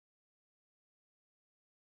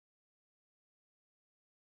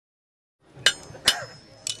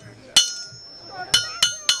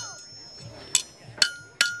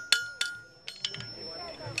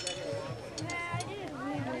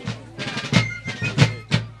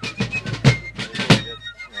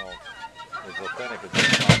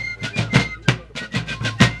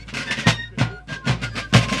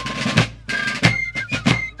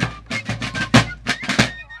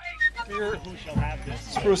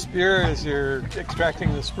spruce beer is you're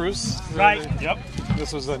extracting the spruce? Right, yep.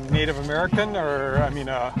 This was a Native American, or, I mean,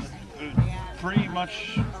 pretty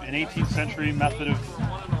much an 18th century method of,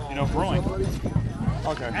 brewing.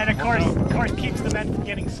 Okay. And of course keeps the men from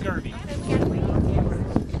getting scurvy.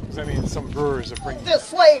 Because, I mean, some brewers are bringing... This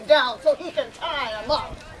slave down so he can tie him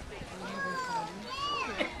up.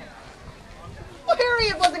 Well,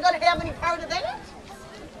 Harriet wasn't going to have any part of that.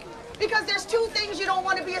 Because there's two things you don't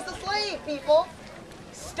want to be as a slave, people.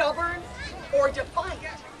 Stubborn or defiant.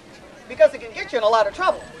 Because it can get you in a lot of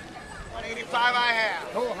trouble. 185 I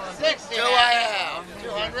have. 260 I have.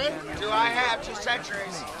 200? 2 I have. 2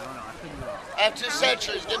 centuries. I have 2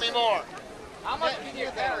 centuries. Give me more. How much do you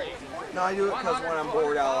carry? No, I do it because when I'm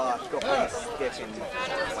bored, I'll go play stick and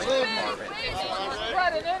like carve it.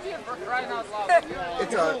 Right, an Indian for crying out loud.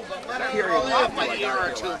 It's a period of My year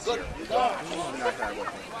or two. Good.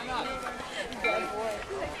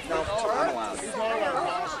 No, I'm allowed.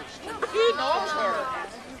 He knows her.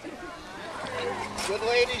 Good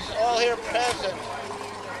ladies all here present.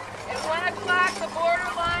 At 1 o'clock, the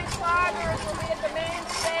borderline cloggers will be at the main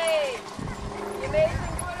stage. The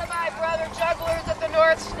Amazing Buddha, my brother jugglers at the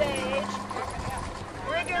north stage.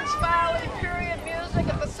 Brigand's Folly period music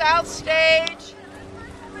at the south stage.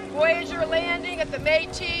 Voyager Landing at the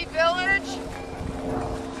Métis Village.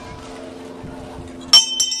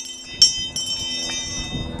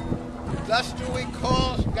 Thus do we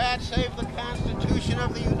call God Save the Constitution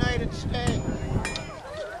of the United States.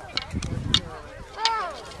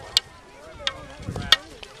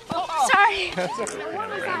 Oh, sorry. What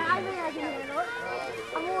was that? I think I can handle it.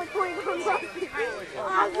 I'm only 20 grams off.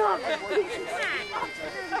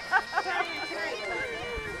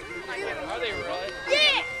 Are they really?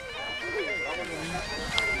 Yeah!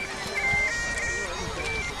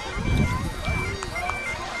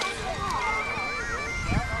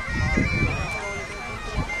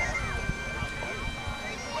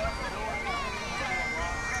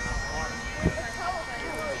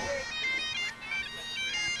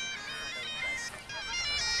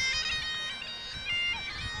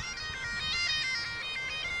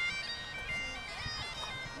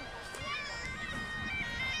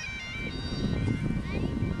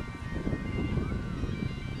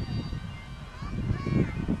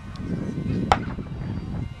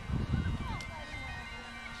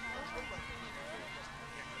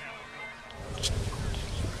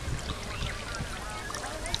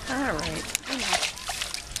 All right.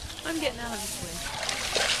 I'm getting out of this way.